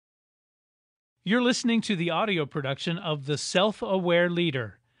You're listening to the audio production of The Self-Aware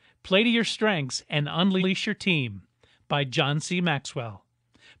Leader. Play to your strengths and unleash your team by John C. Maxwell.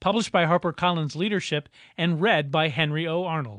 Published by HarperCollins Leadership and read by Henry O. Arnold.